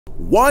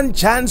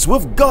1Chance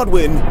with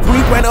Godwin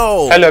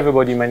 3.0. Hello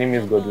everybody, my name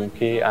is Godwin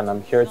K and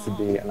I'm here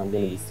today and I'm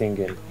going to be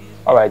singing.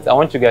 Alright, I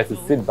want you guys to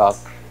sit back,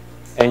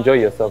 enjoy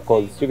yourself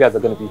because you guys are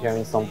going to be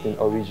hearing something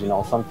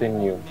original, something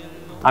new.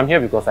 I'm here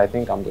because I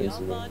think I'm going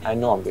to win. I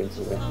know I'm going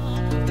to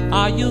win.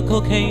 Are you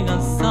cocaine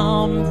or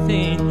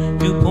something?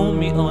 You pull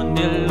me on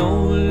the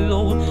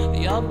low,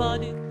 your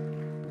body.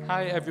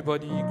 Hi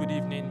everybody, good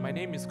evening. My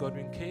name is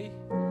Godwin K.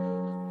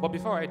 But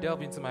before I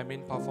delve into my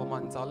main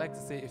performance, I'd like to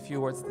say a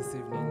few words this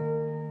evening.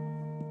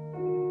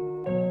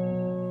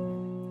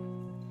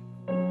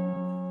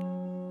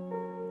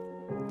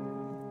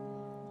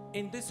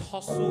 In this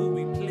hustle,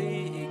 we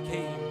play a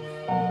game.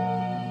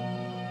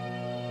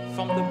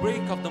 From the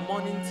break of the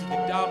morning to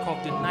the dark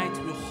of the night,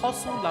 we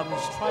hustle and we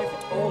strive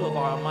with all of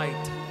our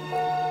might.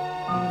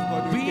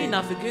 We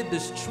navigate the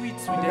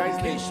streets with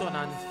dedication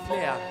and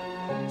flair,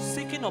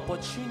 seeking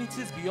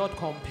opportunities beyond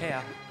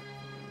compare.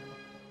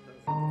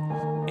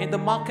 In the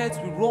markets,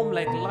 we roam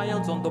like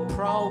lions on the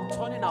prowl,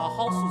 turning our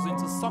hustles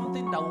into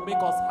something that will make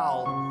us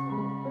howl.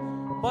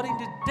 But in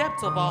the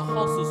depth of our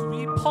hustles,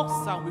 we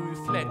pause and we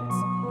reflect,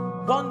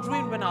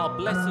 wondering when our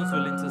blessings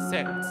will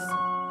intersect.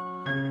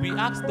 We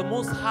ask the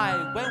Most High,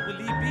 when will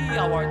it be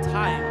our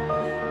time?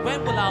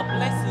 When will our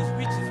blessings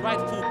reach its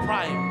rightful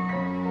prime?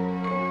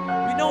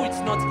 We know it's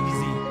not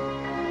easy,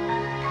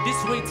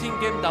 this waiting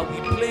game that we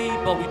play,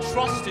 but we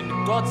trust in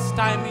God's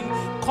timing.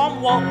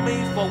 Come what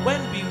may, for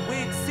when we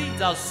wait,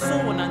 seeds are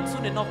sown, and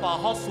soon enough our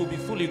house will be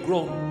fully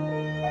grown.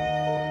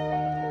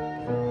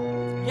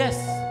 Yes,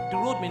 the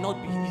road may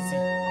not be easy,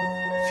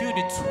 feel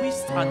the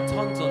twists and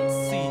turns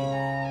unseen.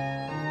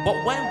 But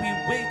when we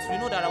wait, we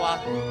know that our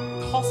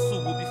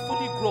hustle will be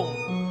fully grown,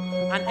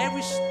 and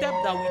every step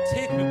that we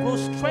take will grow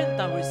strength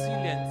and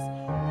resilience.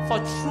 For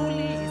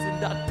truly is in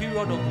that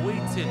period of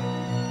waiting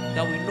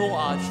that we know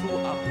our true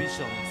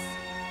ambitions.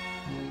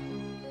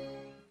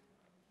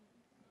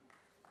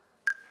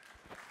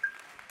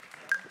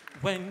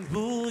 When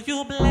will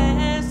you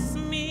bless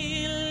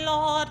me,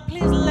 Lord?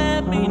 Please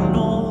let me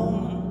know.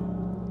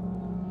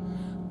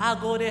 I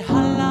go to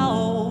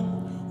hello,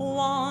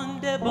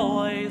 one day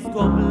boys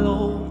go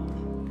blow.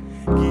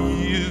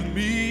 Give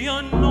me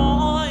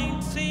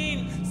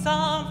anointing,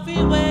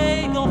 something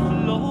way go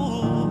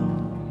flow.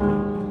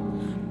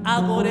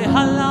 I go to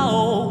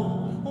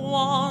hello,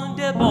 one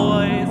day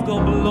boys go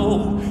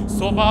blow.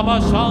 So Baba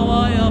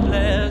shower your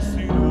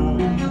blessing.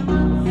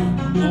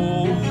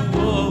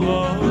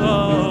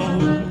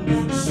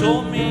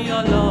 Show me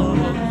your love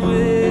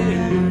away.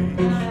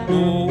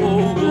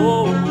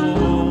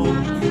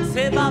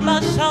 Say, Baba,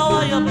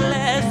 shower your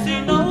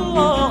blessing.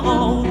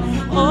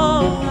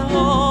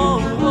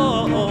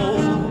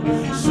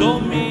 Show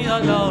me your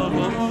love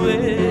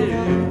away.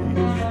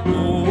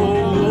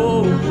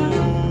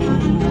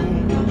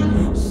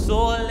 So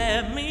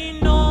let me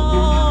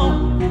know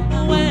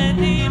when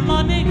the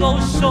money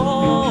goes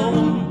show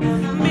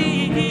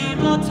me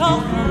a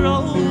tough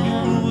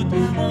road.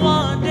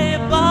 One day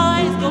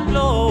boys go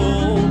blow.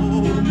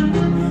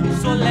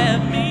 So let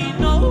me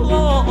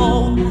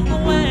know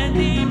when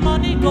the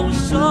money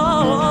goes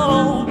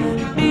show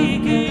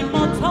big in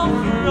a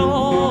tough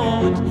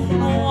road.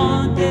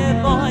 One day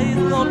boys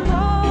go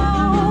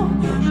blow.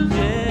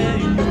 Yeah,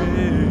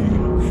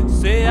 yeah.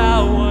 Say I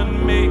want to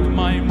make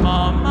my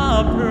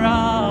mama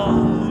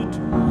proud.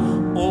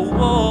 Oh,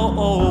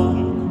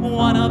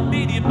 wanna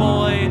be the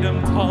boy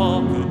them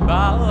talk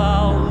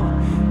about.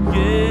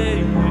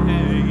 Yeah,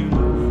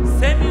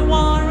 say me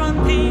want run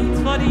things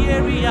for the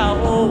area,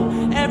 oh.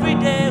 Every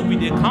day we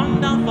dey come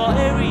down for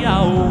area,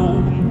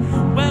 oh.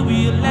 When will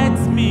you let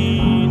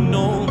me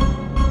know?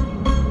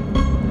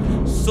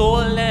 So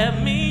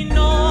let me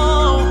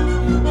know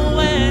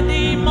when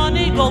the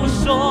money goes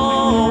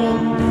show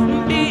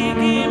big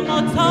in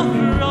a tough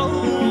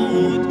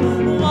road.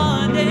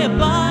 One day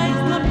buys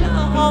the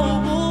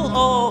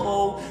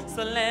blow.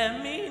 So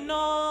let me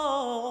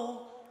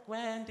know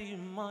when the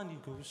money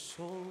goes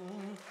show.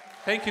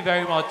 Thank you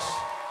very much.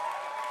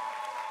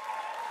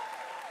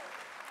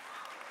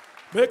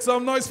 Make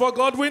some noise for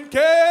Godwin K.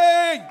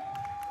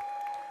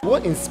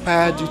 What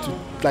inspired you to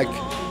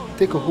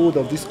take a hold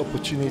of this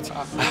opportunity?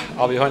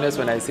 I'll be honest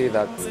when I say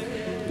that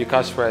the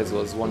cash prize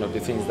was one of the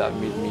things that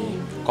made me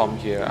come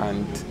here,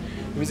 and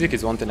music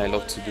is one thing I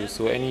love to do.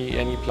 So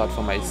any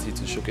platform I see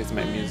to showcase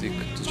my music,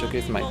 to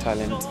showcase my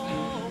talent,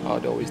 I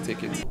would always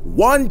take it.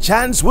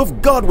 1Chance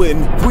with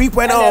Godwin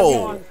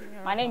 3.0.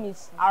 My name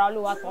is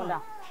Araluwa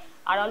Thunder.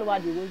 Araluwa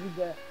the Rosie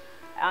Girl.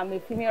 I'm a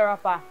female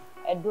rapper.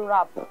 I do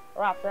rap.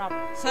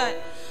 Sir,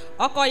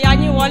 ọkọ ya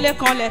yín wọlé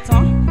kan lẹ̀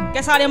tán.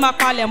 Kẹsàrè máa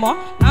palẹ̀ mọ́.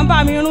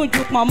 Nàmbà mi rún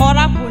ju pọ̀n mọ́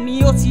rap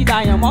ni ó ti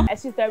dàyàn mọ́. I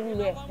sit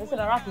everywhere. They say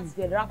the rap is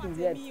dead. Rap is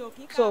dead.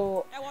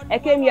 So I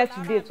came here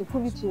today to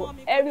prove it to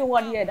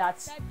everyone here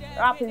that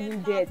rap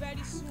isn't dead.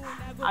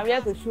 I'm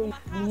here to show you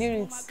the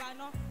lyrics,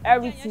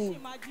 everything,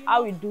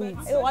 how we do it.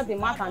 What the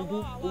man can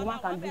do, the man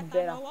can do it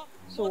better.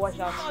 So watch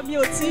out. Mi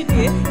ò tí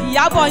dé,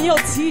 Ìyábọ̀ yín ò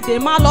tí dé,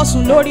 má lọ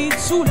sùn lórí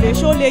túlé,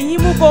 ṣó lè yín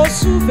mú kó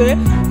súfé,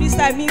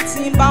 freestyle mi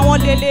ti ń bá wọn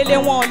lélele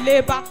wọn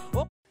lé bá.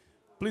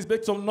 Please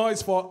make some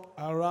noise for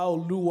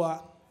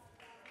Araoluwa.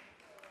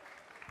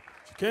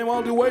 Came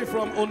all the way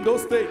from Ondo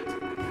State.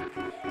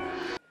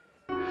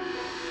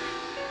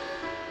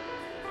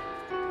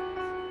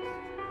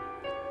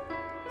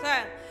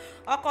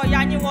 Ọkọ̀ ya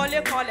yín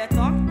wọlé kanlẹ̀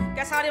tán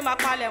kẹsàrè máa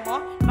palẹ̀ mọ́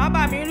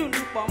nọ́mbà mi rùn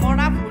lùpọ̀ mọ́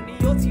ráàpù ni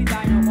yóò ti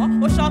dàyàn mọ́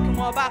ó ṣọ́ọ̀kì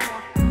wọn bá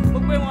kan mo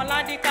gbé wọn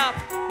landicap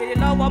gbèrè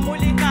lọ́wọ́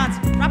múlíkàt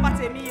rápà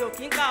tèmi ò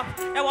kí ń cap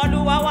ẹwọ́ ló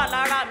wá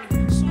lára mi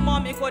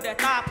súnmọ́ mi kò dẹ̀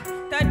tap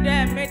tell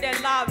them make them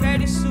laugh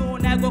very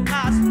soon I go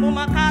cast mo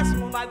máa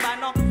gbà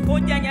náà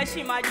oúnjẹ yẹn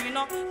sì máa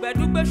jiná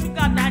gbẹ̀dúgbé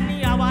ṣúgà dání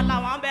àwa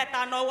làwọn bẹ́ẹ̀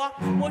ta náwó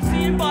mo sì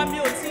ń bọ̀ mi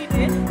ò tí ì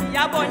dé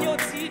ìyàbọ̀ yín ò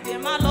tí ì dé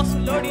má lọ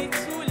sùn lórí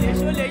túlé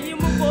ṣó lè yí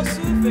mú kó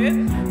súfèé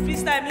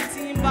freestyle mi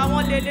ti ń bá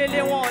wọn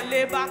lélẹ́lẹ́ wọn ò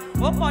lè bá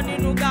ó pọ̀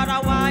nínú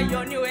garawa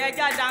ayọ̀ ní òye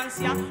ẹja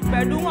dansia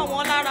pẹ̀lú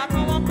wọn lára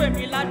tán wọ́n pè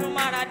mí ládùn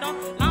máradán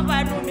láǹfà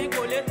inú mi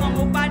kò lè tán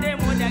mo pàdé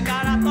mo dẹ̀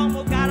gara tán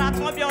mo gara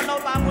tán bí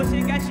ọlọ́ba mo ṣe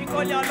kẹ́sí kó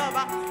lé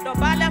ọlọ́ba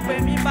dọ̀bálẹ̀ pè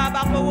mí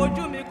bàbá kó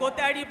wojú mi kò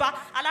tẹríba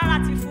alára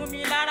ti fún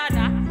mi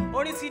láradá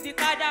orí ti di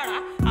kádàrá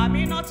àmì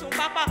iná tún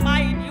pápápá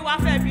ìdí wá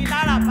fẹ́ bí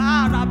lára bá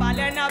àràbà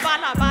lẹ́ni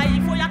abálàbá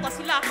ifó yàtọ̀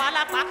sí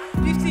làpálápá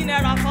 15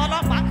 naira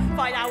fọlọ́pàá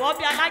fàyàwọ́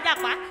bí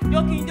alájàpá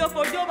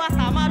jókòó jó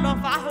bàtà má lọ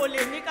fà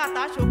olè ní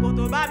kàtà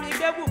ṣòkòtò bá mi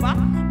gbé bùbá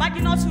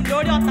bájínà tún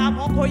lórí ọ̀tá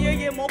mọ́ kó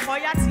yéye mo kọ́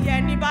yá ti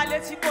ẹ ní bá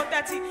létí kó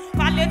tẹ́tí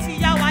bá létí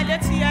yá wa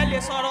létí ẹ lè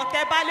sọ̀rọ̀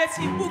tẹ́ bá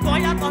létí búgan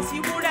yàtọ̀ sí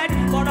búrẹ́dì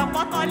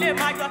kọ̀rọ̀kọ́tọ̀ lè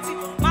má yọtí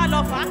má lọ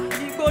fà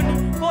ìgbóni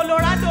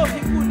Colorado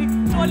ikú ni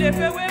tó lè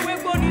fẹ́ wéwé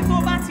gbóni tó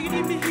bá ti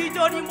rí mi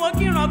ijó ni mo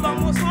kíran gan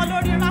mo sán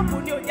lórí ráàpù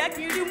ni ò jẹ́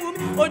kí rí mú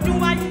mi ojú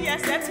wáyé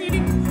ẹsẹ̀ ti rí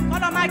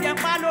kọ́lọ́ má jẹ́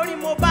pa lórí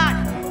mo bad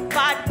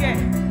girl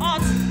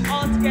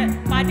hot girl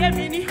pàdé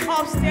mi ní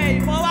upstairs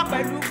ìfọwọ́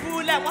pẹ̀lú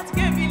búlẹ̀ wọ́n ti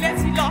gé mi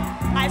létí lọ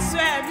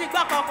àìsàn ẹ̀mí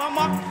gbọ́ kankan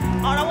mọ́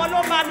ọ̀rọ̀ wọn ló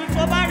bá mi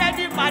tó bá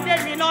rẹ́dí pàdé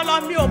mi náà lọ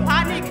mi ò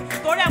panic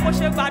torí ẹ̀ mo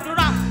ṣe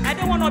gbàdúrà I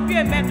don't wanna be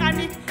a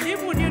mechanic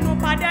even nínú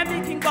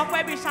pandemic ń gbọ́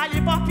pẹ́ bí ṣáyé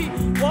bọ́pì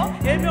wo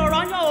èmi ò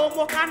rọ́yàn o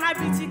mo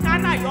kánábì ti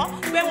kánà yọ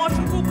gbé wọn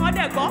ṣubú kan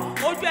dẹ̀ gbọ́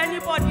ojú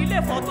anybody lè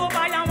fọ́ tó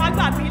bá yá wọn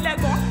gbà mí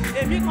lẹ́gbọ́n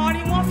èmi kan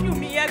rí wọ́n fíù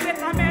mi ẹgbẹ́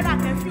kámẹ́rà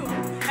kẹfíù mi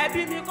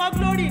ẹbí mi kọ́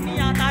glory ní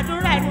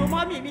àtàdúrà ẹnu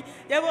mọ́mì mi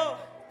yẹ́wò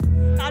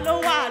ta ló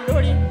wà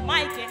lórí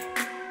máìkì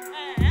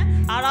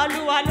ara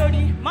olúwa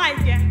lórí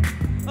máìkì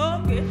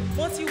ok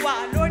mo ti wà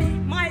lórí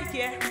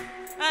máìkì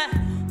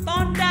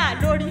thunder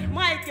lórí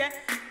máìkì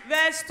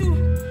verse 2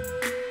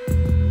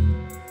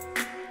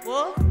 wo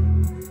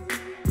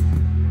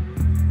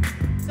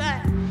sẹ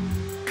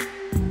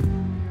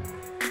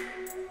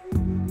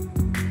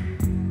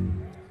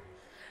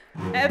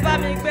ẹ bá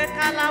mi gbé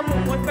kálámù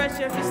mo fẹ́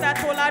ṣe fisẹ́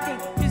tó ládùn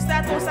fisẹ́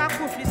tó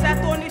sákù fisẹ́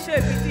tó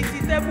níṣèbí títí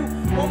tébù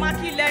mo máa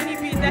kílẹ̀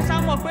níbi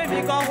ìtẹ́sámọ̀ pé mi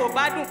gan ò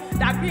gbádùn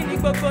dàbí ní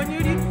gbogbo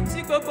yín rí sí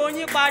gbogbo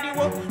yín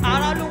pariwo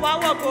àrọ́lúwa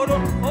wọ̀gòrò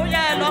ó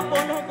yẹ ẹ lọ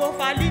polongo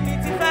falí mi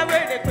ti fẹ́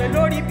wèrè pé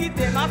lórí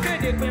bídè má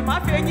fèdè pé má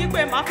fẹ́ yín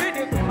pé má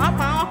fèdè pé má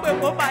fa wọn pé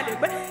kó balẹ̀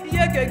pé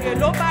iye gègé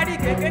ló bá rí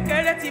gègé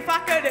kéré ti fá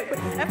kéré pé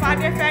ẹ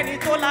fàdé fẹ́ni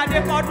tó ládé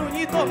kọ́dún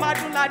yín tó má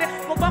dún ládé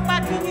mo gbọ́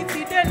pàtí yín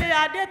ti délé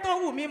adé tó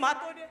wù mí má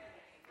tó dé.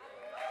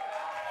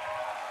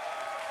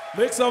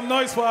 Make some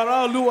noise for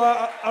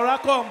Araoluwa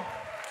Arakom.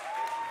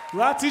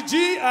 Rati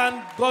G and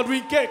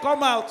Godwin K,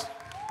 come out.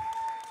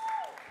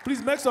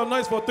 Please make some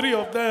noise for 3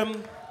 of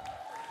them.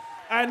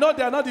 I know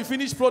they are not the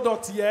finished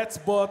product yet,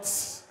 but...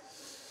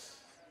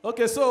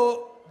 Okay,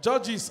 so,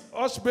 judges,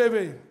 Osh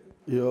Baby.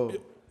 Yo.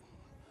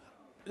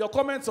 Your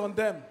comments on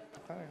them.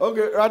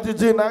 Okay, Rati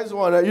G, nice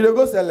one. You don't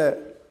go sell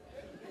it.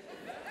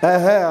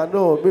 I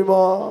know, be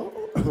more.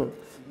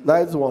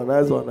 Nice one.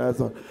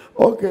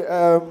 Okay,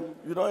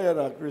 you don't hear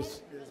that,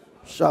 Chris.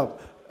 Sharp.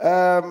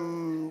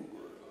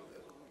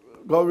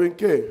 Godwin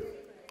K.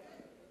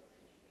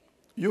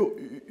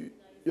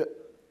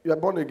 You're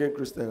born again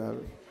Christian. Huh?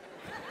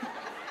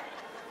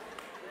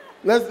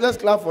 Let's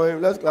clap for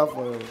him.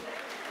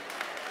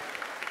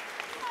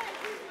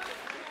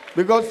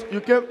 Because you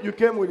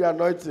came with the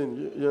anointing.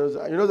 You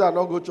know that I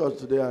not go to church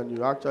today, and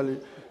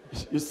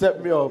you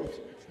set me up.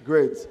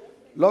 Great,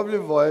 lovely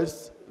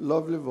voice,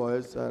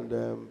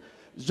 and.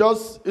 So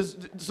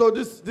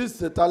this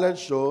is a talent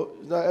show.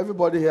 Not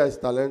everybody here is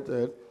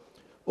talented.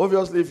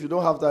 Obviously, if you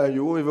don't have talent,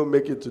 you won't even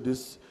make it to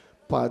this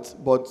part.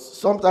 But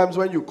sometimes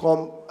when you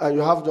come and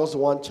you have just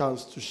one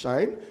chance to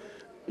shine,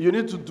 you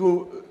need to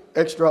do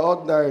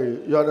extraordinary.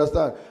 You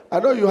understand?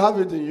 I know you have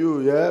it in you,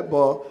 yeah,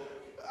 but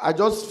I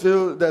just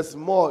feel there's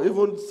more.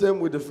 Even same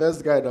with the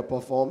first guy that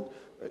performed.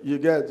 You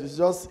get, it's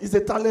a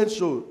talent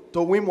show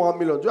to win 1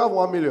 million. Do you have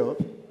 1 million?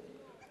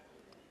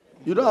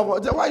 You don't have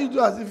 1. Then why you do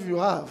as if you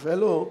have?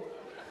 Hello?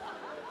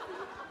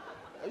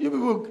 You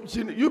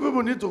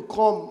people need to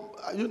come,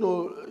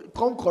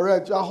 come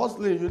correct. You are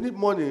hustling, you need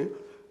money.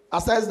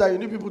 Aside that, you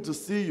need people to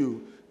see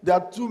you. There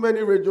are too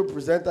many radio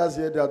presenters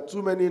here. There are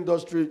too many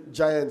industry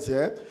giants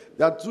here.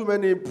 There are too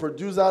many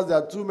producers. There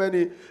are too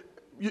many,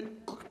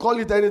 call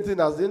it anything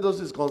as the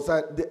industry is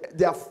concerned.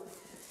 They are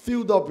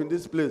filled up in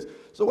this place.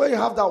 So when you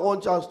have that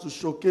one chance to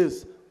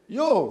showcase, I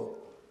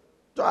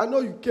know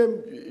you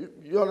came,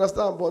 you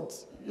understand, but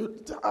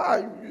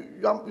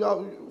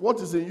what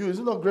is in you is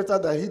not greater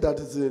than he that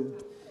is in.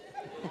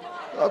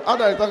 How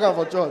are you talking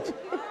for church?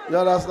 You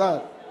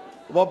understand?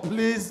 But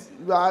please,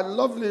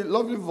 lovely,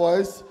 lovely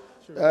voice.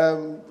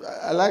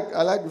 I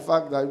like the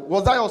fact that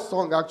was that your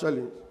song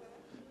actually?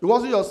 It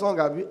wasn't your song,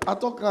 Abby.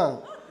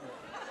 Atokan.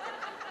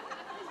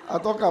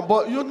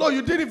 But you know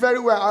you did it very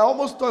well. I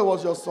almost thought it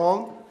was your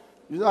song.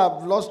 You know,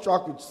 I've lost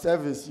track with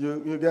service.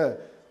 You get.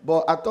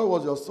 But I thought it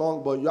was your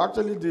song. But you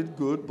actually did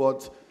good.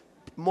 But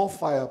more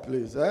fire,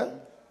 please. All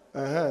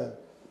right.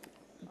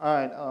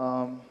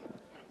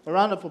 A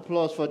round of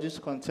applause for these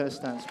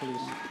contestants, please.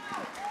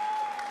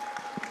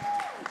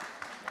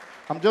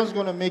 I'm just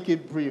going to make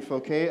it brief,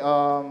 okay?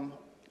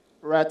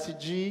 Ratty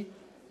G,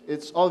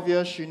 it's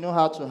obvious you know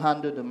how to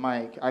handle the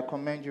mic. I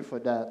commend you for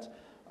that.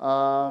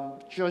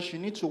 Josh, you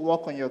need to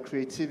work on your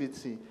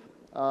creativity.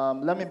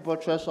 Let me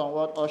buttress on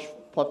what Hush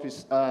Puppy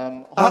do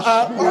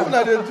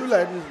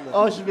like this?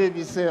 Hush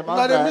Baby say.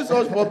 Now they miss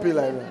Hush Puppy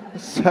like that.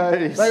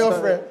 Sorry. Like your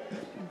friend.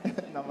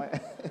 No,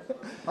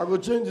 I will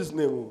change his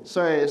name.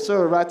 Sorry,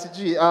 so Ratty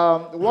G,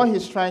 what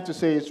he's trying to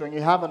say is when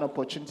you have an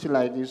opportunity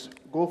like this,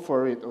 go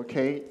for it,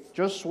 okay?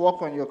 Just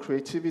work on your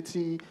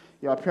creativity.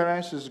 Your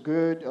appearance is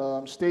good.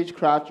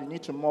 Stagecraft, you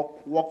need to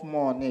work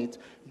more on it.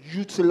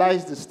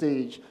 Utilize the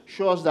stage.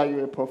 Show us that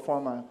you're a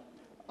performer.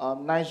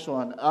 Nice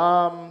one.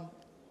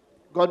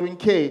 Godwin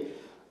K,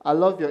 I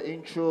love your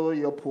intro,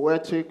 your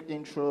poetic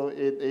intro.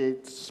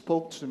 It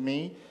spoke to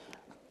me.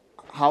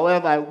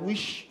 However, I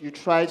wish you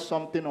tried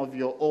something of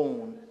your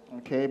own,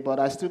 okay? But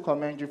I still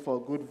commend you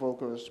for good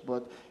vocals.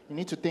 But you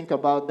need to think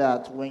about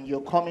that. When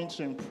you're coming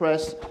to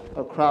impress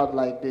a crowd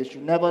like this,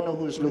 you never know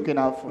who's looking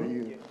out for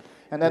you.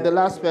 And then the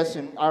last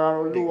person,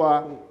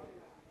 Ararolua,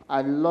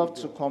 I love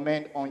to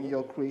comment on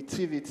your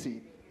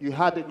creativity. You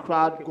had a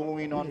crowd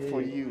going on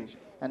for you.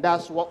 And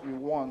that's what we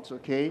want,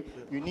 okay?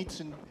 You need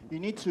to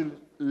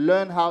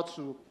learn how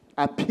to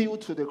appeal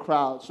to the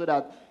crowd so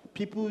that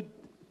people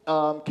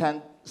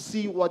can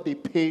see what they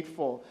paid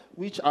for,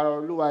 which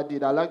Ararolua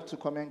did. I'd like to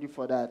commend you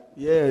for that.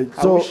 Yeah.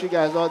 I wish you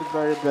guys all the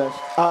very best.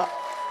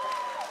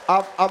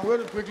 I'm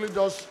going to quickly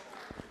just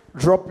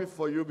drop it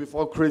for you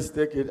before Chris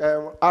take it.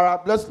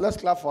 Ara, let's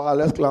clap for her.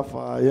 Let's clap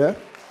for her. Yeah.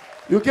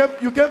 You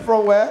came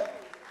from where?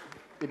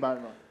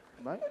 Ibadan.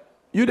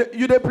 You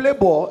they play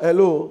ball?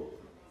 Hello.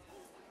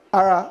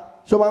 Ara,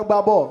 Shomang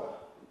ball.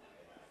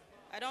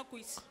 I don't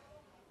quit.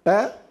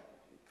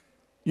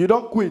 You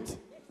don't quit,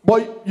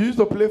 but you used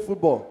to play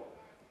football.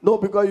 No,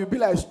 because you be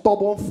like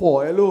stubborn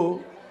for. Hello.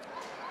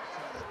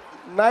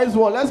 Nice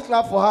one. Let's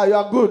clap for her. You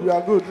are good. You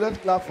are good. Let's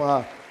clap for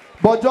her.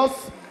 But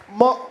just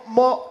more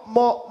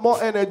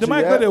energy.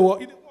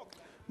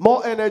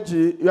 More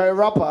energy. You are a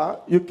rapper.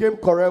 You came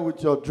correct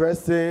with your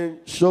dressing.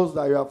 Shows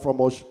that you are from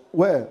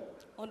where?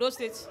 Ondo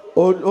State.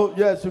 Oh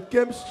yes. You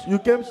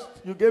came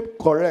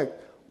correct.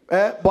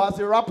 But as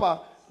a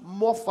rapper,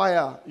 more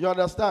fire. You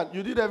understand?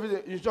 You did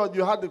everything. You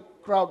had the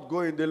crowd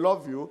going. They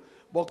love you.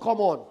 But come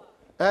on.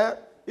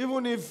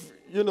 Even if,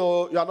 you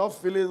are not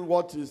feeling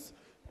what is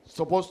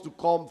supposed to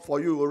come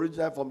for you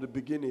originally from the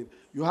beginning,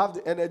 you have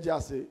the energy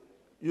as a,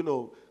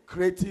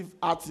 creative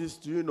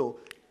artist to,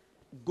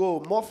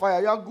 go. More fire.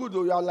 You are good.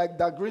 You are like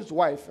that Green's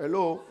wife.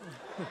 Hello.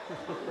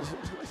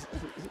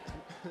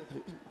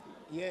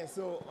 Yeah,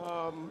 so,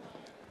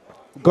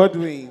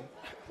 Godwin,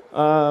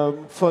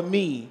 for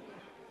me,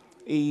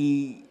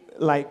 you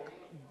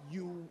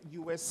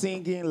were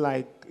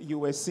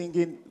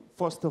singing,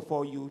 first of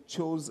all, you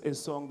chose a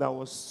song that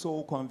was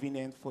so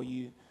convenient for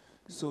you.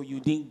 So you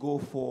didn't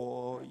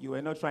you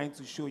were not trying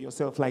to show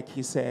yourself like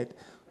he said.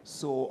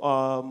 So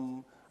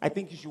I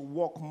think you should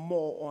work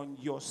more on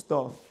your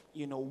stuff,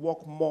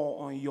 work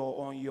more on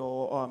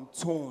your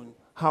tone,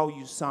 how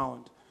you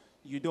sound.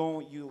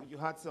 You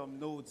had some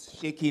notes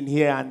shaking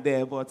here and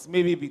there, but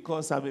maybe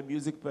because I'm a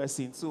music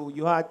person, so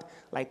you had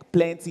like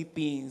plenty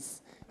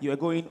things. You were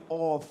going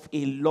off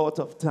a lot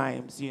of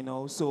times,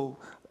 so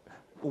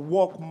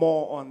work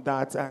more on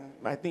that, and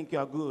I think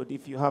you're good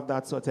if you have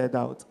that sorted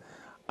out.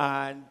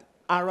 And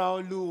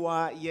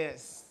Araolua,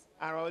 yes,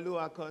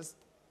 Araolua, because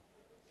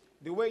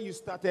the way you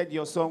started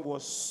your song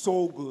was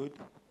so good.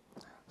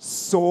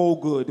 So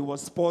good. It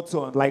was spot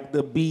on. Like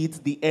the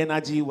beat, the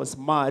energy was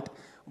mad.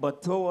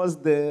 But towards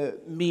the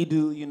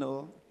middle,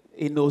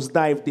 it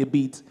nosedive the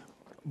beat.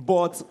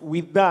 But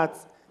with that,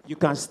 you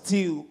can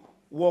still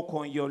work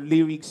on your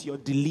lyrics, your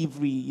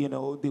delivery,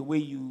 the way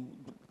you...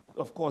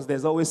 Of course,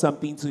 there's always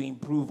something to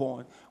improve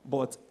on.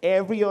 But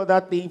every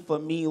other thing for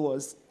me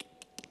was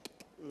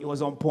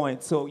on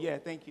point. So, yeah,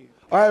 thank you.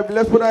 All right,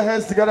 let's put our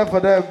hands together for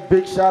them.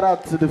 Big shout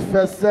out to the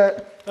first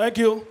set. Thank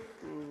you.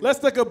 Let's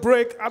take a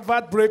break,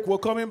 advert break. We're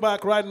coming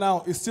back right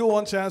now. It's still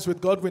One Chance with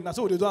Godwin. That's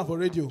what we're doing for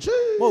radio.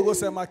 We'll go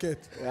sell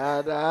market.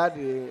 Yeah,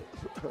 daddy.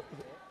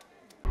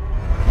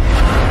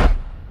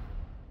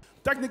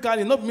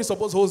 Technically, not me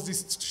supposed to host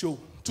this show.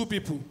 Two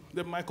people.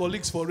 They're my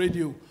colleagues for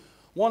radio.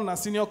 One a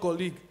senior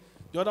colleague.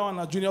 The other one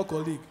a junior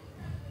colleague.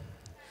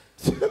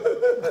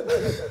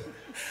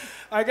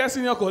 I guess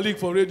senior colleague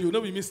for radio.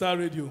 No be Mr.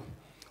 Radio.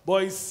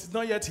 But it's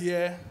not yet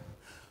here.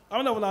 I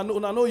don't know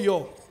when I know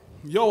Yo.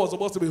 Yo was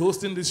supposed to be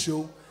hosting this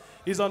show.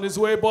 He's on his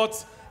way,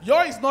 but Yo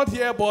is not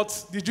here,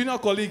 but the junior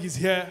colleague is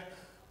here.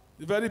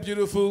 The very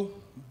beautiful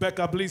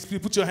Becca Bliss. Please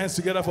put your hands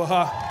together for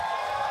her.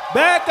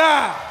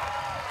 Becca!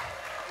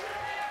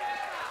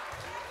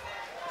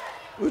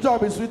 Which one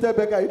be sweeter,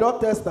 Becca? You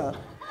don't test her.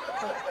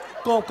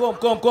 Come,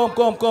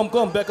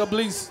 Becca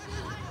Bliss.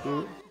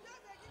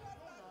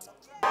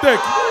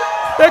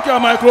 Take your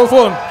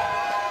microphone.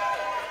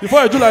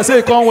 Before I do, like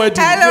say, come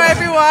wedding. Hello,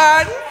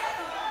 everyone.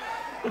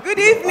 Good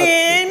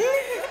evening.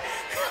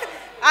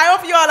 I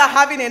hope you all are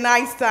having a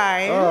nice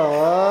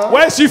time.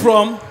 Where is she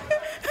from?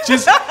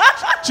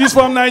 She's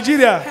from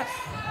Nigeria.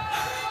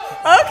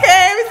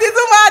 Okay, Mr.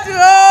 Zumadu.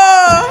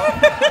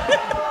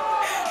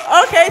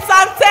 Okay,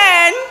 Psalm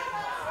 10.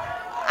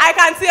 I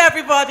can see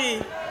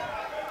everybody.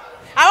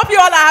 I hope you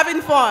all are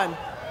having fun.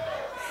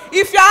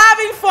 If you're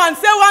having fun,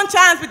 say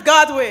 1Chance with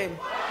Godwin.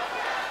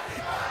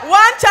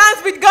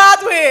 1Chance with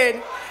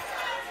Godwin.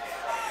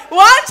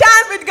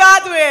 1Chance with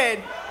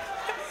Godwin.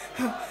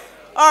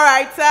 All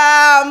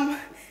right.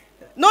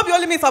 No, be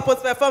only me supposed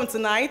to perform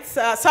tonight.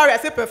 Sorry, I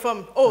said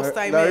perform. Oh,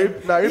 time.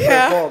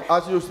 Perform.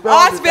 As you spell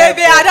Hush,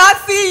 baby, I don't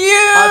see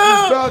you.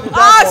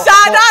 Hush,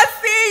 I don't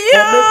see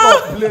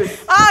you.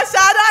 Hush,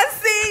 I don't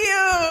see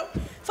you.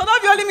 So no,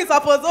 be only me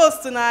supposed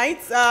host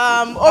tonight.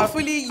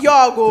 Hopefully,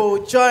 y'all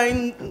go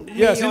join me.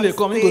 Yes, they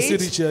come in go see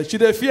Richard. She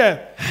dey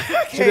fear.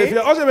 Okay. She dey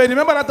fear. Also,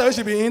 remember that time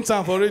she be in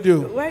town for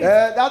radio.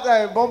 That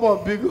time,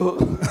 Bomb big.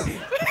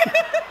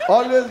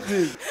 Always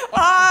big.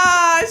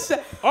 Hush.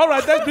 All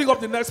right, let's bring up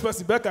the next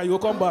person. Becca, you will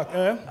come back.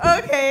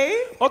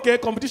 Okay. Okay,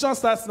 competition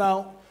starts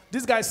now.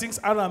 This guy sings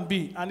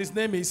R&B, and his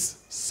name is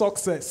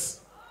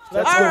Success.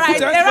 Let's go. All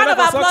right, a round of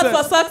applause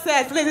for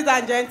Success, ladies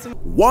and gentlemen.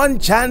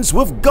 1Chance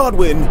with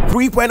Godwin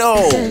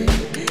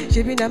 3.0.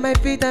 She be on my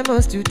feet, I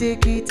must to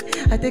take it.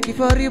 I take it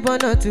for ribbon,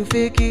 not to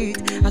fake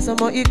it. As some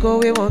more equal,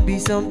 we won't be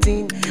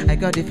something. I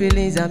got the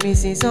feelings I'm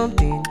missing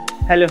something.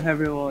 Hello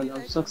everyone,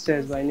 I'm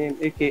Success by name,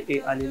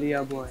 aka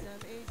Hallelujah Boy.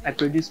 I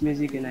produce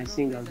music and I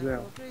sing as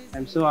well.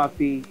 I'm so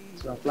happy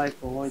to apply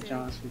for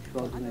 1Chance with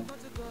Godwin.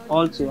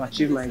 All to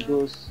achieve my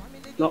goals,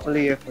 not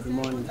only here for the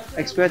money.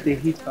 Expect a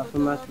hit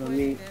performance from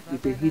me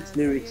with a hit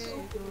lyrics,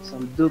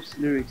 some dope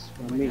lyrics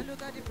from me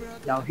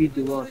that'll hit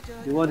the world.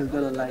 The world is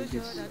gonna like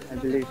this, I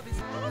believe.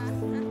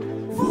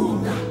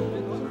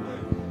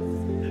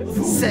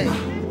 Say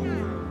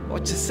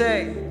what you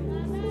say.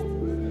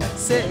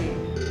 Say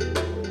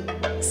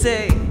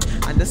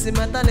I know see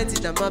my talent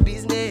is my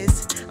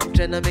business. I'm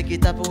tryna make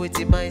it happen with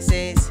my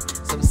sense.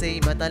 Some say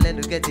my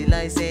talent to get the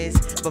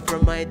license, but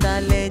from my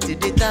talent to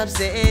the top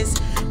sense.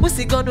 What's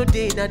it gonna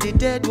do now the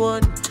dead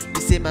one?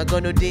 You say my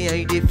gonna do and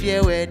you dey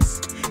fear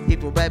words.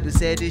 Even Bible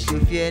said you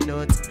should fear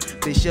not.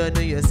 Be sure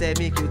know yourself,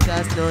 make you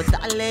cast not.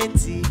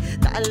 Talenty,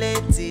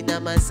 now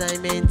my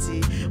assignment.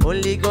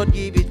 Only God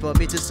give it for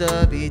me to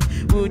serve it.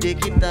 Who they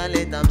keep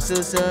talent, I'm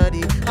so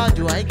sorry. How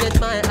do I get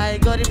my I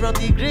got it from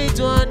the great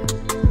one.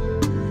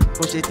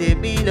 Push it in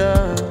me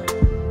love.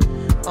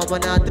 I'm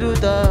on a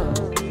truth.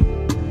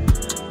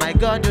 My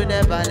God, you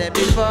never let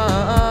me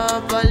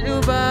fall.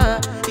 Faluba,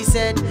 he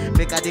said,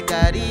 make a the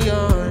carry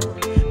on.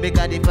 Make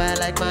a the fire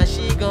like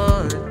machine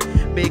gun.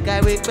 Make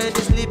I wake when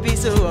to sleepy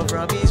so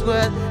from his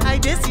word. I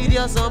just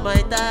serious on my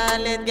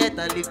talent. Get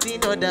and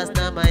lifting others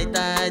now my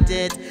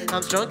target.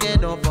 I'm strong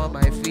enough for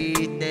my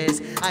fitness.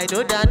 I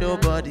know that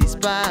nobody's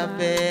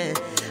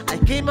perfect. I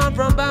came out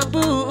from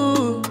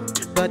bamboo,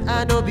 but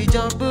I know be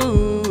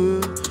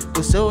jumbo.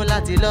 So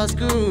lati law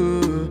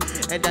school,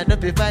 and I know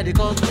prefer the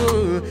kung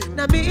fu.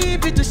 Now me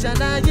if it to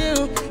shana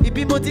you, it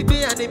be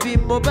motivate and it be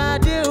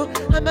mobile.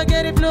 I'ma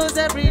getting flows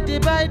every day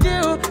by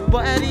day,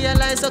 but I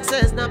realize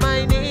success now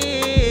my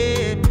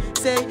name.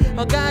 Say,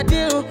 oh God,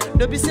 you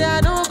no be say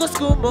I don't go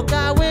school,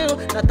 mocha will.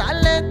 That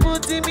talent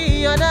putting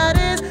me on a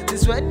race.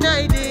 This when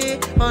I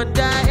did on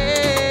the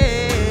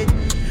edge.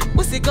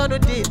 What's it gonna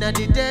do now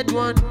the dead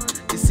one?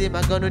 The same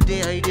I gonna do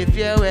and you dey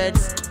fear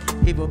words.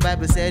 Even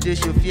Bible said you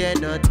should fear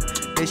not.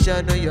 Make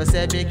sure know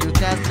yourself, make you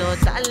cast no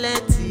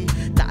talenty,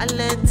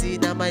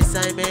 now my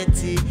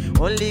assignment.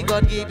 Only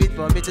God give it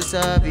for me to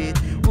serve it.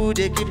 Who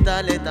they keep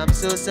talent, I'm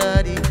so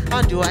sorry.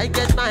 How do I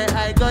get my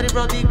I got it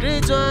from the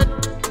great one.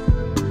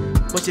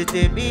 But you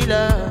take me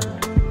love,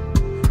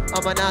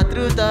 I'm on a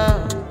truth.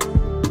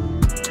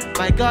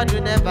 My God, you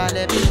never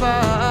let me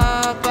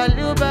fall.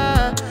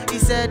 Faluba, he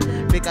said,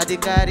 make a the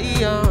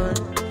carry on.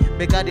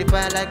 Make a the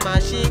fire like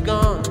machine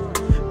gun.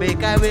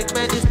 Make I wake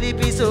when you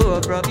sleepy so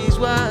from his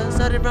one.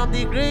 Sorry from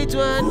the great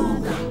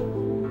one.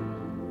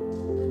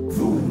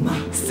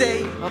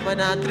 Say, I'm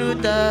an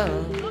truth.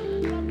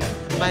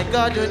 My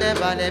God, you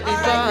never let me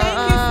fall.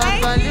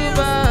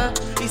 Faluba,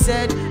 he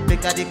said,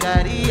 make a the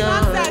carry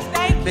on.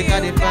 Make a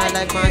the fire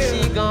like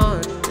machine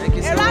gun. Thank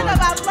you so much. A round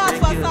of applause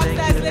for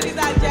Success, ladies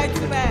and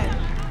gentlemen.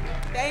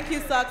 Thank you,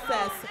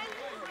 Success.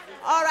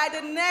 All right,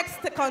 the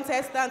next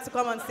contestant to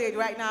come on stage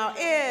right now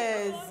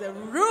is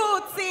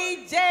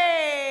Ruthie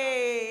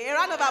J. A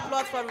round of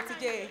applause for Ruthie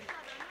J.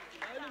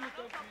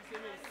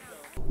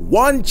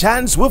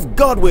 1Chance with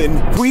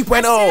Godwin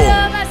 3.0.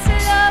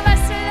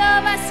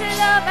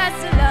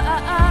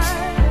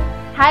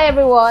 Hi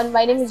everyone,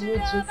 my name is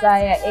Ruth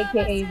Josiah,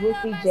 aka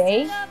Ruthie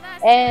J.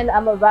 And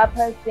I'm a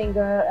rapper,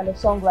 singer, and a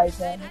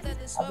songwriter.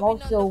 I'm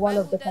also one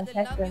of the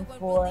contestants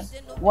for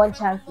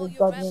 1Chance with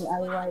Godwin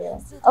and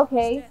U.A.E.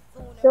 Okay,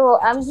 so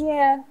I'm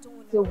here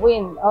to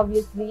win,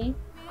 obviously.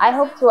 I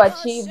hope to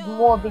achieve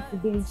more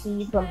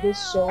visibility from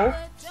this show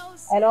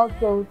and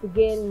also to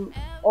gain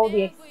all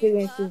the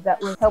experiences that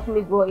will help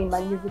me grow in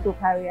my musical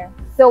career.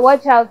 So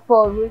watch out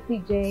for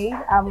Ruthie J.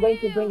 I'm going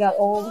to bring out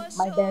all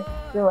my best,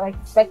 so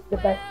expect the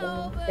best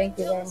from me. Thank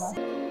you very much.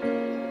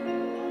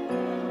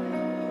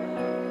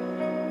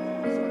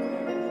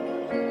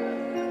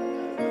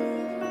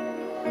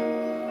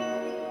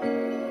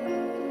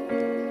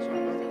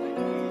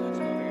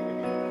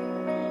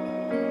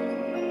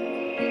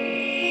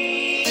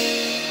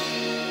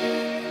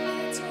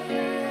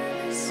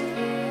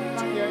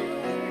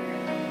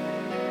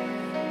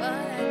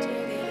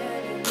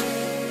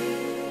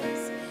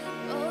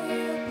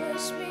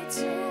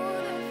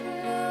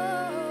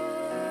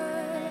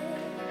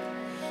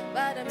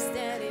 But I'm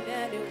standing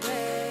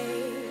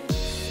anyway.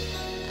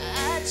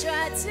 I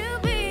try to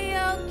be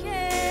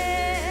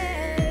okay,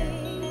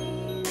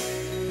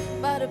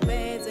 but the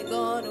pains are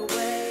gone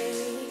away,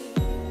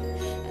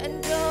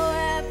 and though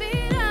I've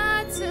been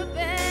hard to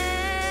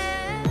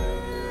bear,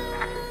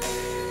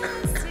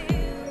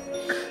 still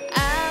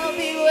I'll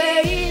be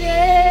waiting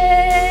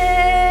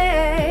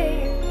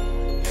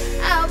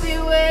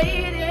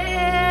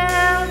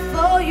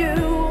for you.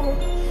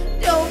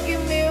 Don't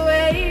keep me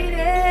waiting.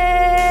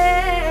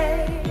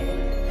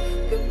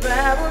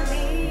 Ride with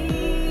me.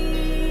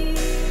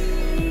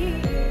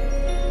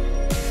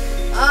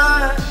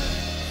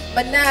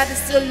 But now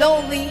it's still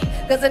lonely,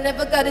 cause I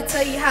never gotta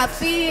tell you how I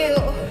feel.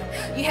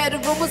 You had the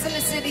rumors in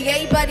the city,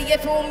 everybody here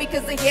for me,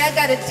 cause here I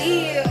got a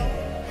deal.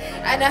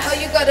 I know how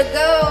you gotta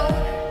go,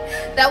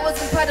 that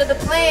wasn't part of the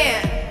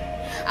plan.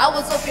 I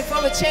was hoping for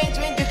a change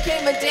when you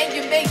came and then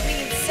you make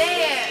me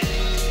insane.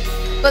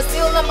 But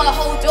still I'ma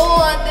hold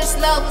on, this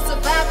love will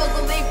survive, I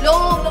will leave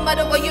long. No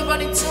matter where you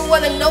run into, all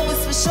I know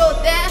is for sure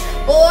that,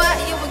 boy,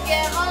 you will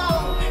get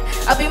home.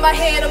 I'll be my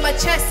head on my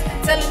chest,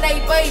 telling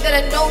everybody that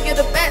I know you're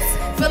the best.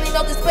 Feeling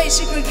all the space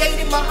you created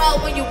in my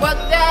heart when you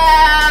worked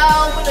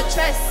out with a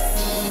trust.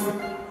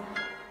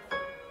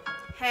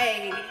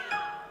 Hey,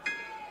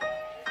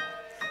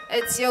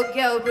 it's your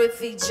girl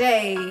Ruthie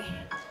J.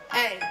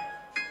 Hey.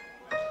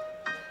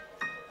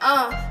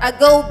 I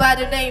go by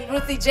the name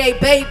Ruthie J,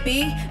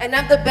 baby, and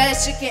I'm the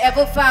best you can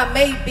ever find,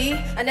 maybe.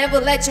 I never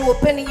let your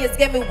opinions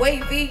get me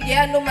wavy.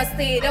 Yeah, I know my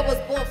state, I was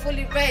born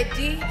fully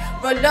ready.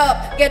 Roll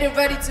up, getting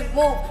ready to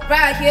move.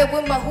 Right here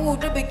with my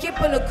hood, to be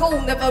keeping it cool.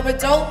 Never a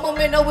dull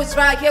moment, always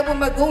right here with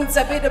my goons.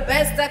 I be the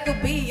best I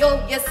could be,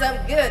 oh yes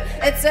I'm good.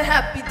 It's a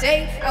happy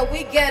day, and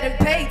we getting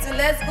paid. So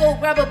let's go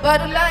grab a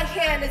bottle of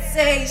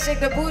Hennessy. Shake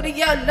the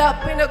booty all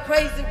up in a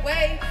crazy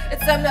way.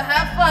 It's time to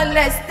have fun,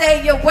 let's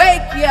stay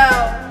awake,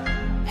 yo.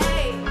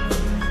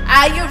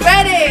 Are you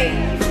ready?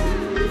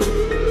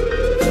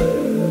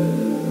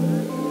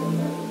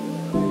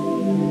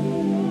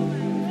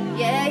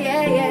 Yeah,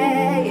 yeah,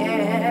 yeah,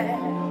 yeah.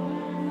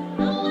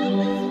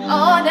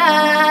 Oh, na,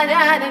 na,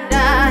 na,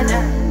 na, na.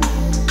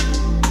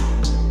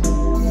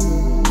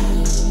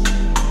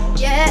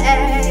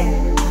 Yeah.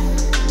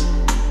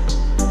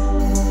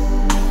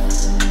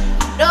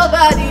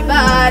 Nobody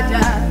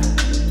matter.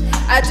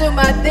 I do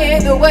my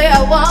thing the way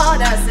I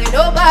want. I say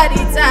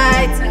nobody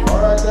tight.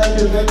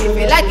 If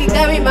you like it,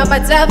 carry my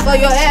matter for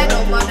your head.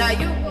 No matter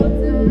you go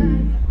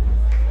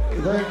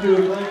Thank you.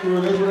 Let's put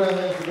our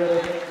hands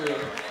together.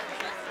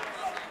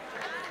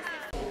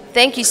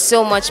 Thank you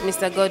so much,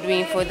 Mr.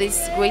 Godwin, for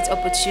this great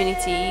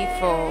opportunity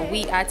for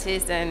we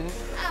artists and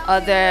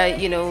other,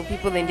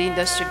 people in the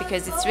industry,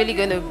 because it's really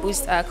going to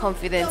boost our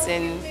confidence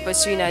in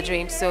pursuing our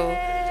dreams. So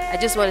I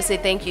just want to say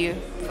thank you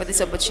for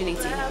this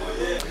opportunity.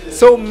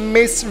 So,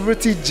 Miss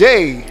Ruthie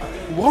J,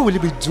 what will you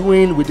be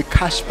doing with the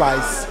cash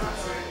prize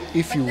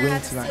if you win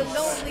tonight?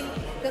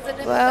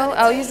 Well,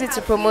 I'll use it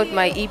to promote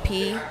my EP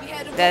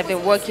that I've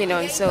been working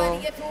on,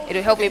 so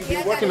it'll help me. You've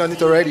been working on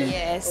it already?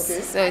 Yes,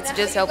 okay. So it's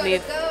just helped me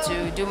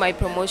to do my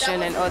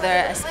promotion and other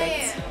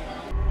aspects.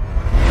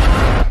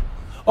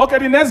 Okay,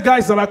 the next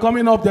guys that are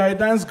coming up, they're a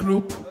dance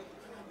group.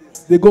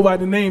 They go by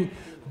the name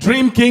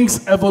Dream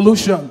Kings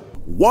Evolution.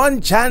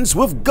 1Chance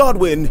with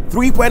Godwin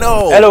 3.0.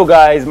 Hello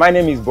guys, my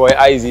name is Boy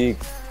Isaac,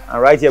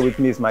 and right here with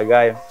me is my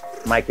guy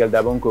Michael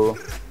Dabonko,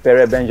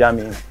 Pere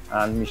Benjamin,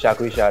 and Mishak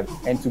Richard,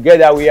 and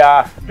together we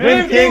are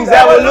Dream Kings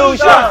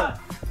Evolution.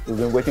 We've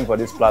been waiting for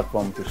this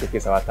platform to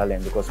showcase our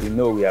talent because we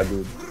know we are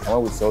good, and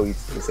when we saw it,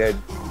 we said,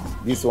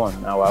 this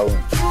one, our own.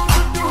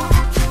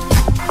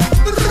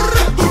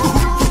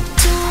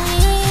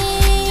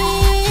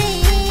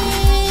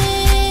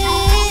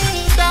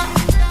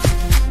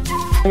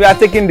 We are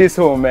taking this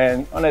home,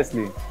 man.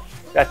 Honestly,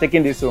 we are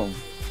taking this home.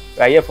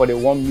 We are here for the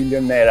 1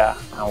 million naira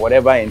and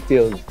whatever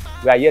entails.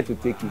 We are here to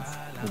take it.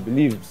 We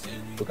believe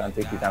we can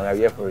take it, and we are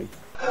here for it.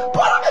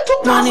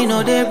 Money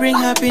no they bring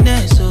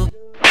happiness, so.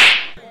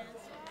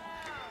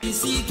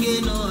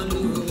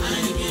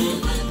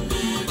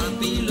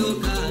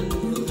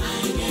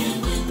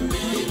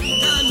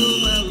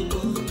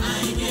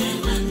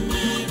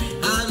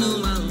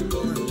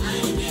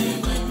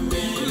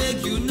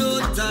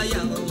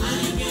 fire.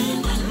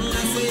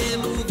 I say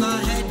move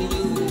ahead, you.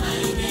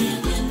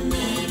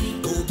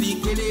 Obi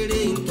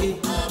Kederenke,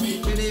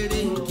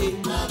 Kederenke,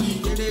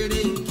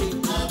 Kederenke,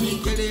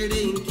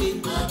 Kederenke.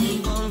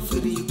 Come for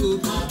the go,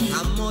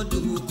 Amodu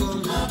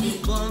come,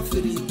 come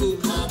for the go.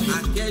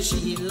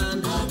 Akeshi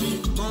land,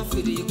 come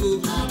for the go.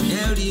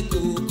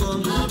 Eriko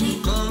come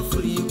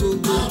for the go,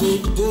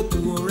 go to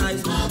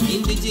rise.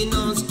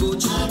 Indigenous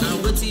coach,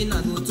 and waiting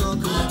I go talk.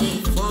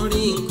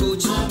 Foreign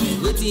coach,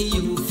 waiting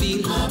you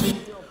feel.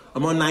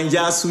 I'm on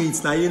Niger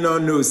Sweets, now you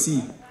know,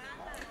 see.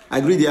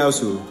 I greet the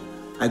also.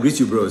 I greet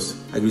you, bros.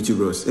 I greet you,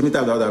 bros. Let me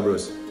tap the other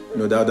bros.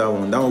 No, the other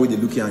one. That one with the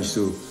looking and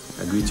so.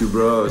 I greet you,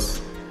 bros.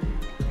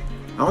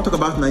 I want to talk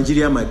about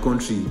Nigeria, my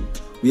country,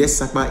 where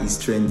Sapa is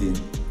trending,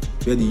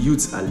 where the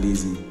youths are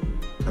lazy,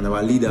 and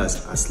our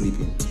leaders are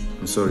sleeping.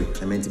 I'm sorry,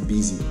 I meant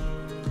busy.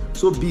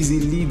 So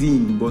busy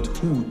leading, but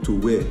who to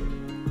where?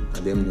 I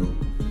them know.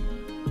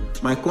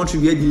 My country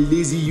where the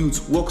lazy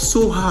youths work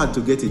so hard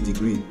to get a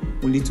degree,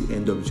 only to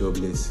end up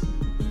jobless.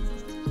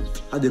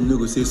 I them know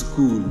go say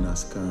school na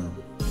scam.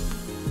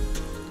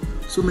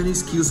 So many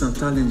skills and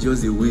talent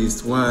just a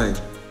waste. Why?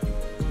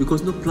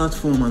 Because no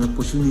platform and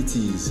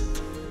opportunities.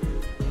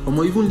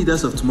 Even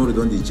leaders of tomorrow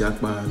don't they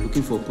jackpot,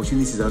 looking for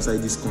opportunities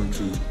outside this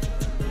country.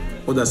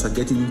 Others are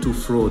getting into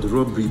fraud,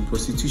 robbery,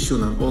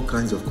 prostitution, and all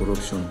kinds of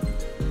corruption.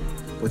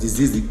 But is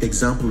this the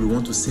example we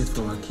want to set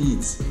for our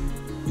kids?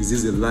 Is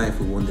this the life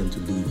we want them to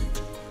live?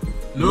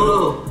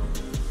 No!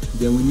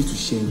 Then we need to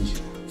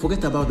change.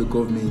 Forget about the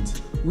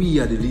government. We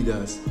are the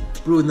leaders.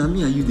 Bro, now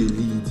me and you the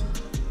lead.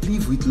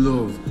 Live with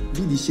love.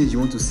 Be the change you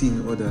want to see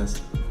in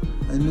others.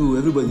 I know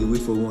everybody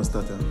wait for one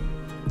starter.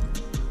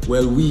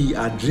 Well, we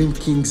are Dream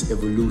Kings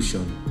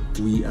Evolution.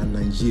 We are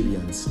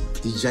Nigerians,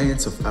 the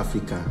giants of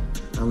Africa.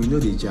 And we know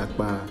the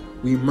jackpot.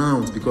 We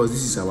mount because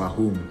this is our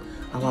home,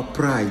 our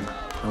pride,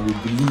 and we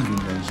believe in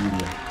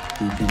Nigeria.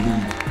 We believe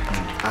in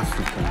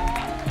Africa.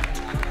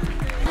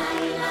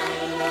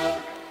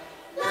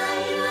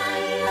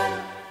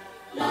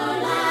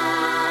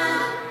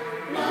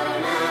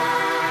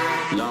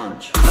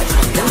 Launch.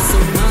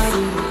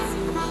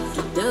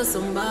 There's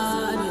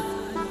somebody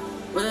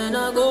when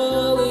I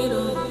go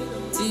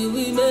with till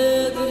we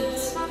make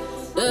it.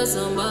 There's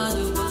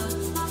somebody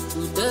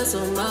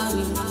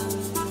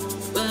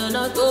when I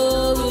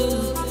go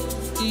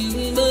with till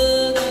we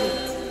make it.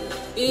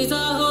 It's a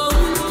home,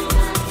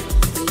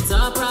 it's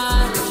a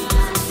pride,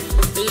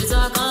 it's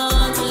a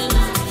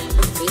continent,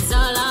 it's a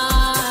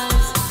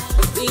life,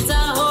 it's a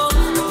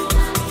home,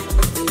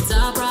 it's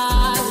a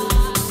pride,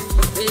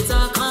 it's a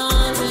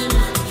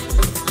continent.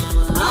 I'm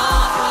a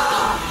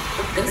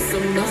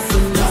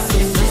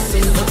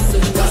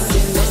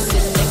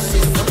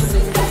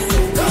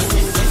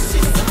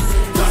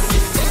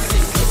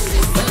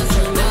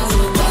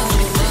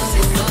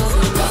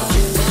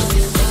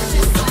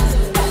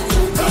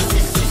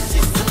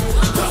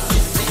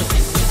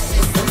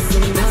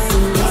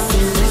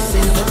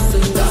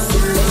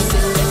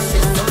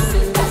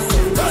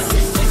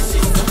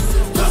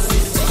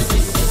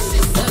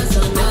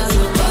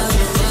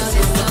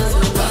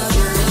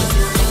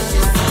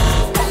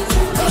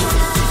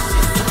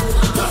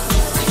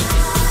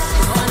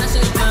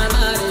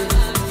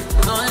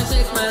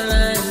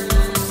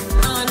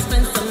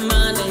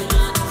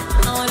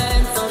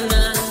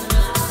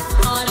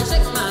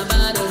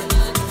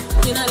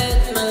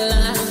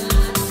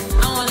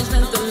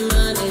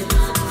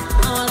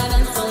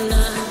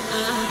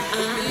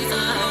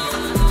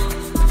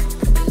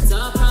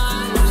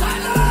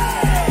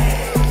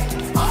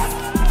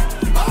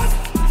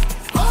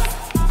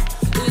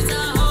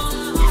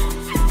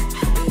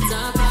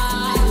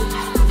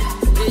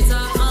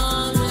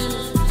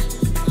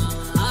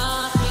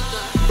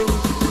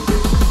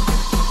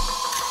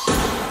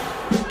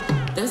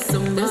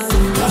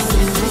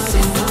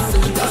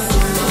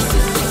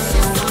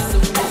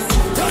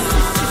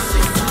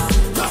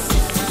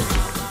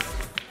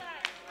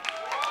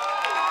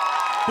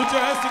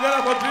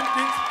Africa.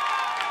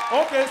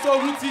 There's some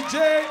Ruti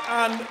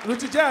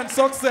J and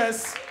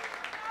Success.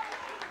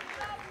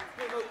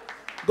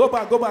 Go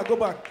back.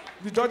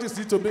 The judges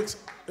need to make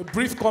a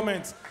brief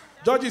comment.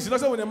 Judges, you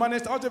know, when they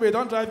manage, ultimately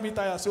don't drive me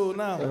tired. So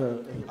now,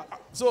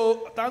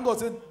 so thank God,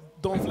 say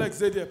don't flex,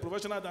 say there,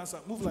 professional dancer,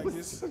 move like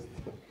this.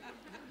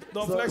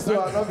 Don't flex.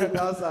 So I'm not a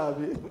dancer,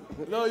 Abi.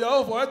 No, you're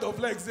all for it. Don't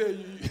flex, say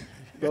you.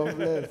 Don't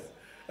flex.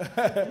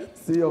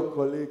 See your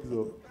colleagues,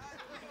 though.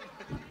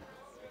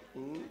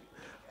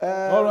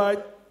 All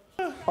right.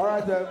 All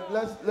right,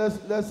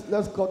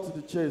 let's cut to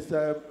the chase.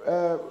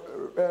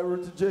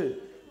 Ruti J,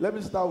 let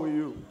me start with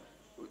you.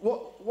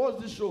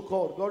 What's this show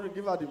called? Godwin,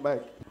 give her the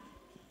mic.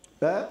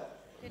 Eh?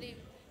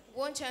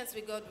 1Chance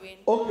with Godwin.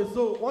 Okay,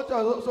 so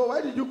 1Chance. So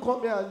why did you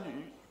come here? And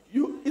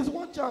it's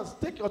 1Chance.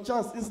 Take your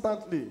chance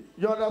instantly.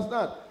 You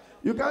understand?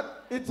 You can't.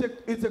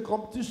 It's a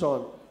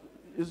competition.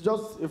 It's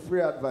just a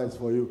free advice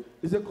for you.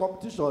 It's a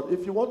competition.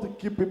 If you want to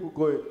keep people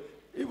going.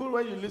 Even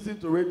when you listen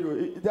to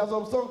radio, there are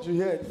some songs you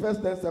hear in the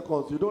first 10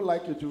 seconds, you don't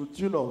like it, you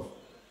tune off.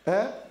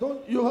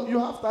 You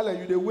have talent,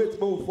 you they wait,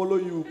 people will follow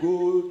you,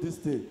 go this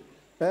thing.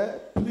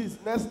 Please,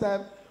 next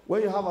time,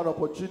 when you have an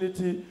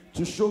opportunity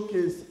to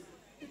showcase,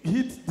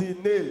 hit the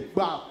nail,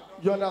 bam.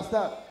 You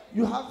understand?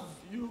 You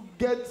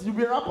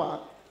be a rapper.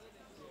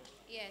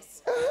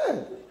 Yes.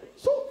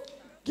 So,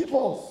 give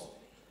us.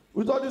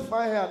 With all this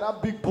fine hair and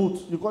that big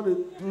boot, you're going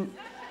to do,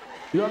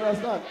 you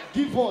understand?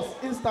 Give us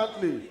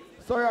instantly.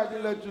 Sorry I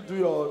didn't let you do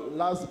your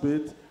last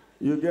bit,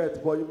 you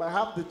get, but you might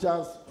have the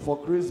chance for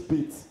Chris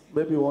beat,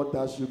 maybe one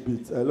dash you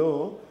beat.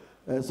 Hello?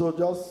 And so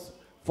just,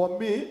 for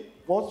me,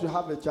 once you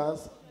have a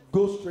chance,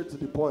 go straight to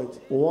the point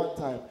one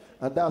time.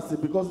 And that's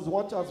it, because it's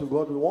 1Chance with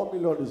Godwin. 1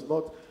 million is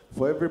not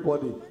for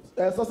everybody.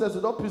 Success,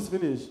 you don't please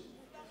finish.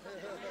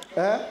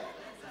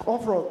 Come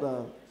from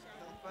now.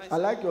 I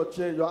like your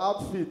chain, your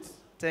outfit.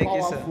 Thank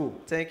powerful, you,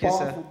 sir. Thank you,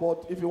 sir.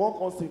 But if you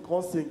want to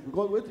sing,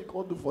 because what you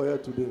can't do for you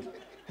today.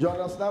 You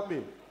understand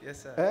me?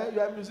 Yes, sir.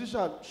 You're a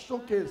musician,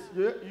 showcase.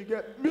 You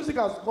get, music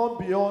has gone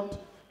beyond,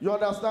 you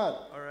understand?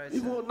 All right,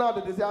 even sir. now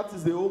that they say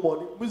artists, they owe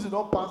money, music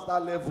don't pass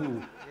that level.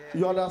 Yeah.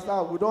 You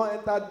understand? We don't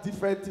enter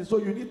different things, so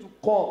you need to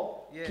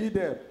come, key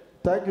them.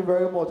 Thank you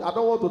very much. I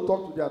don't want to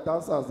talk to their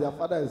dancers. Their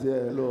father is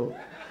here. Hello.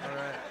 All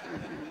right.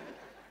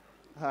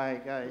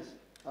 Hi, guys.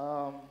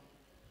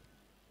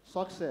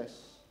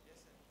 Success.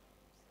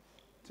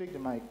 Take the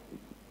mic.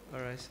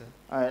 All right, sir.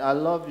 All right. I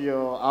love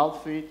your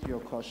outfit, your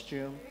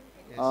costume.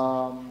 Yes,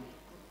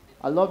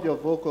 I love your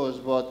vocals,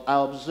 but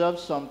I observed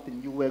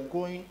something. You were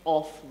going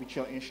off with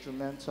your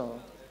instrumental.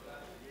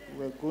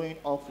 You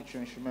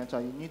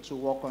need to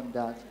work on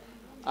that.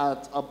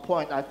 At a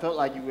point, I felt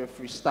like you were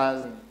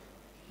freestyling,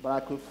 but I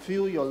could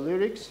feel your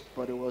lyrics,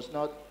 but it was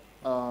not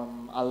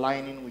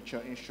aligning with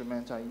your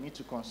instrumental. You need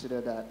to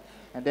consider that.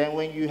 And then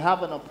when you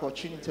have an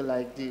opportunity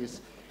like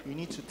this, you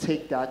need to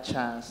take that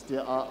chance.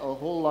 There are a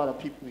whole lot of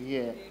people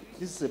here.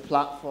 This is a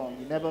platform.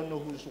 You never know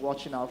who's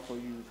watching out for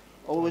you.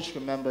 Always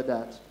remember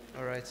that.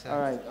 All right, sir. All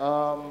right.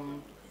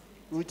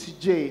 Ruti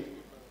J.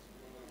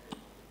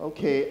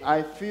 Okay,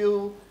 I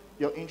feel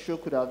your intro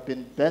could have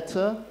been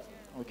better.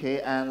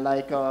 Okay, and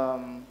like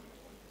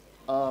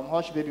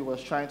Hush Baby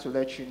was trying to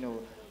let you know,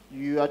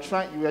 you were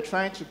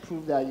trying to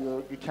prove that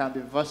you can be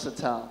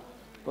versatile.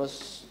 But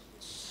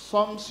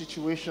some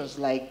situations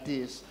like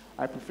this,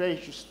 I prefer you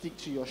should stick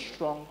to your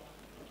strong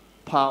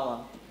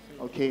power.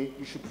 Okay,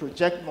 you should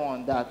project more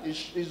on that.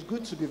 It's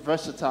good to be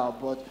versatile,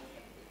 but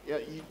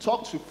you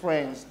talk to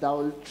friends that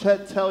will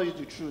tell you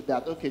the truth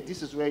that, okay,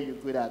 this is where you're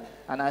good at.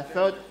 And I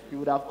felt you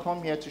would have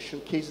come here to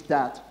showcase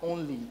that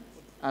only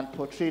and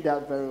portray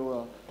that very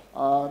well.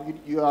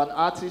 You are an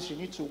artist, you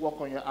need to work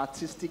on your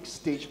artistic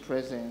stage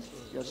presence.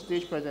 Your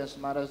stage presence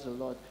matters a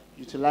lot.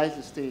 Utilize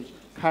the stage,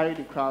 carry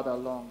the crowd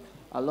along.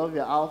 I love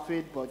your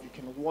outfit, but you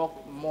can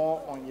work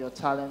more on your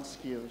talent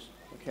skills.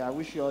 Okay, I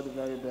wish you all the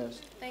very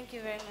best. Thank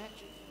you very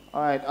much.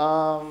 All right,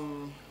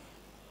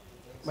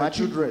 my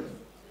children,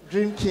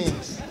 Dream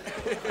Kings.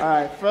 All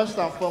right, first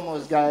and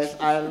foremost, guys,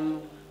 I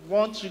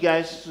want you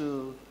guys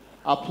to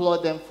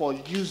applaud them for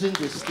using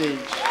the stage.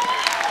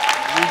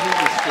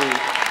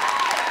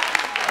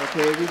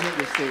 Okay, using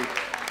the stage.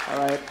 All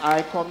right,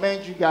 I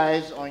commend you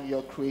guys on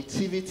your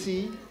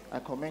creativity. I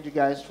commend you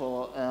guys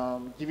for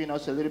giving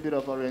us a little bit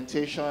of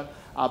orientation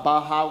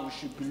about how we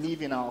should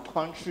believe in our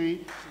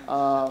country.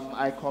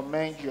 I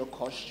commend your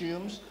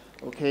costumes.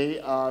 Okay,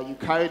 you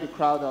carry the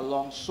crowd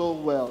along so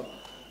well.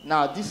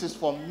 Now, this is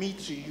for me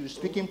to you,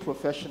 speaking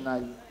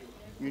professionally.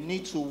 You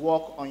need to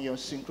work on your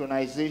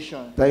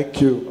synchronization.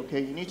 Thank you.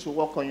 Okay, you need to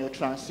work on your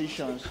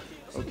transitions.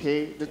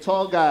 Okay, the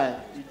tall guy,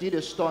 you did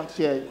a stunt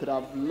here. You could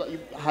have,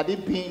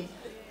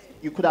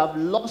 you could have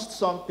lost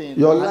something.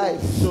 Your life.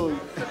 So,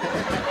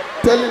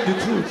 telling the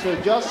truth. So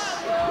just,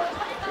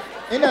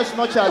 in as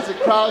much as the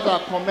crowds are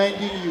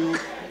commending you,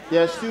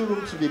 there's still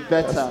room to be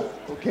better.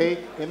 Okay,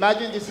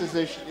 imagine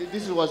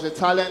this was a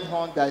talent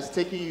hunt that is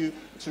taking you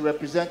to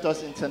represent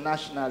us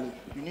internationally.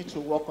 You need to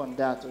work on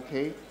that.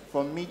 Okay,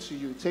 from me to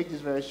you, take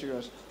this very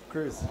serious.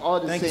 Chris,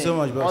 thank you so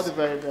much, boss. All the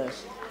very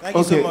best. Thank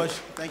you so much.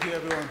 Thank you,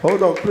 everyone.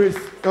 Hold on, Chris.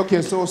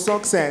 Okay, so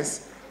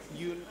Success,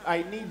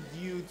 I need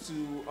you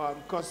to,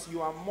 because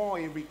you are more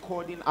a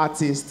recording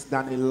artist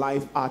than a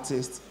live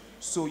artist,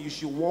 so you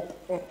should work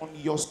on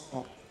your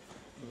song.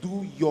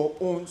 Do your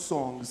own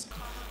songs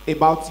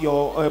about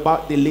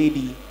the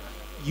lady.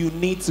 You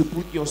need to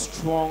put your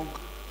strong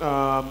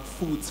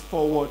foot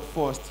forward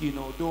first. You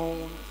know,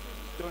 don't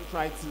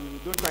try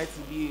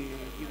to be,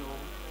 you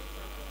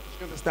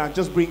understand.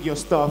 Just bring your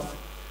stuff.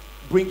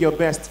 Bring your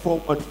best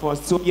forward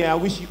first. So yeah, I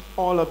wish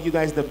all of you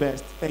guys the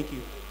best. Thank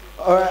you.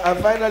 All right, and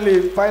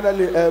finally,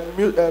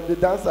 the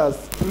dancers,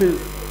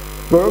 please,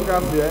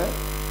 choreography.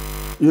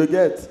 You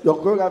get your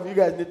choreography. You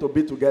guys need to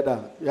be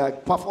together.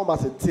 Perform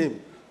as a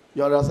team.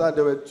 You understand?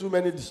 There were too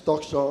many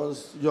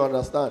distortions. You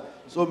understand?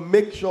 So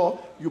make sure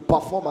you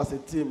perform as a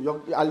team.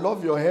 I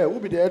love your hair. Who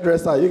be the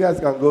hairdresser? You guys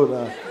can go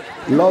now.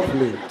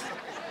 Lovely,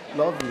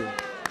 lovely.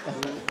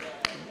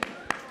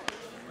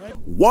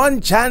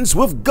 1Chance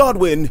with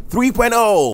Godwin 3.0.